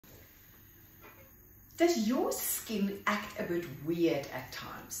Does your skin act a bit weird at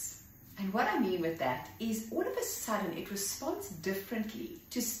times? And what I mean with that is all of a sudden it responds differently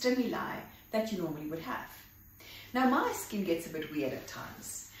to stimuli that you normally would have. Now my skin gets a bit weird at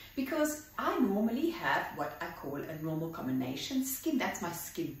times because I normally have what I call a normal combination skin. That's my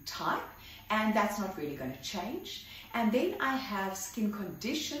skin type, and that's not really going to change. And then I have skin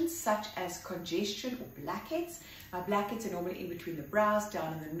conditions such as congestion or blackheads. My blackheads are normally in between the brows,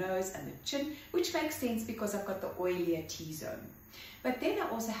 down in the nose and the chin, which makes sense because I've got the oilier T-zone. But then I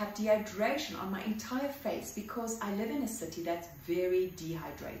also have dehydration on my entire face because I live in a city that's very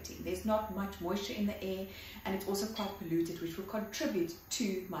dehydrating. There's not much moisture in the air, and it's also quite polluted, which will contribute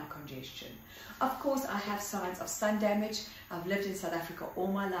to my congestion. Of course, I have signs of sun damage. I've lived in South Africa all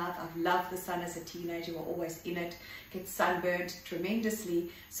my life. I've loved the sun as a teenager. We're always in it, get sunburned tremendously.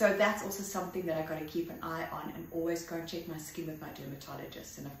 So that's also something that I've got to keep an eye on and always go and check my skin with my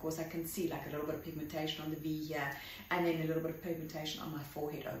dermatologist. And of course, I can see like a little bit of pigmentation on the V here, and then a little bit of pigmentation on my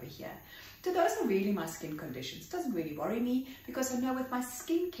forehead over here. So those are really my skin conditions. It doesn't really worry me because I know with my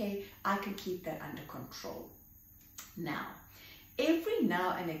skincare, I can keep that under control. Now, every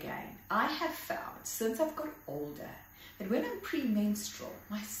now and again, I have found since I've got older that when I'm premenstrual,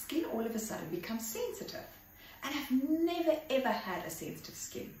 my skin all of a sudden becomes sensitive. And I've never ever had a sensitive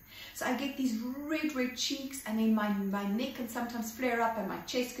skin. So I get these red cheeks, and then my neck can sometimes flare up, and my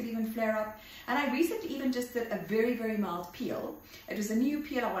chest could even flare up. And I recently even just did a very mild peel. It was a new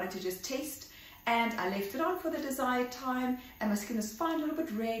peel I wanted to just test, and I left it on for the desired time, and my skin was fine, a little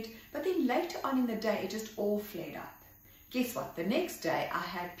bit red, but then later on in the day it just all flared up. Guess what? The next day I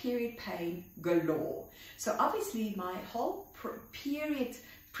had period pain galore. So obviously my whole period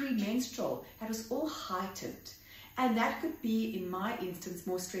premenstrual, that was all heightened. And that could be, in my instance,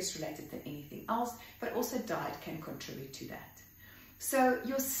 more stress related than anything else, but also diet can contribute to that. So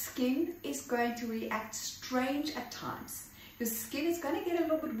your skin is going to react strange at times. Your skin is going to get a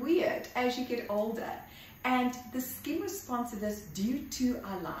little bit weird as you get older. And the skin responds to this due to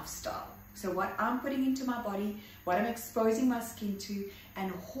our lifestyle. So what I'm putting into my body, what I'm exposing my skin to,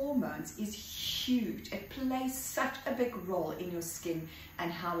 and hormones is huge. It plays such a big role in your skin and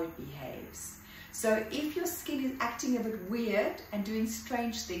how it behaves. So if your skin is acting a bit weird and doing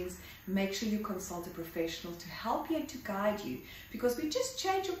strange things, make sure you consult a professional to help you and to guide you, because we just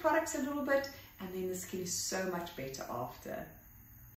change your products a little bit and then the skin is so much better after.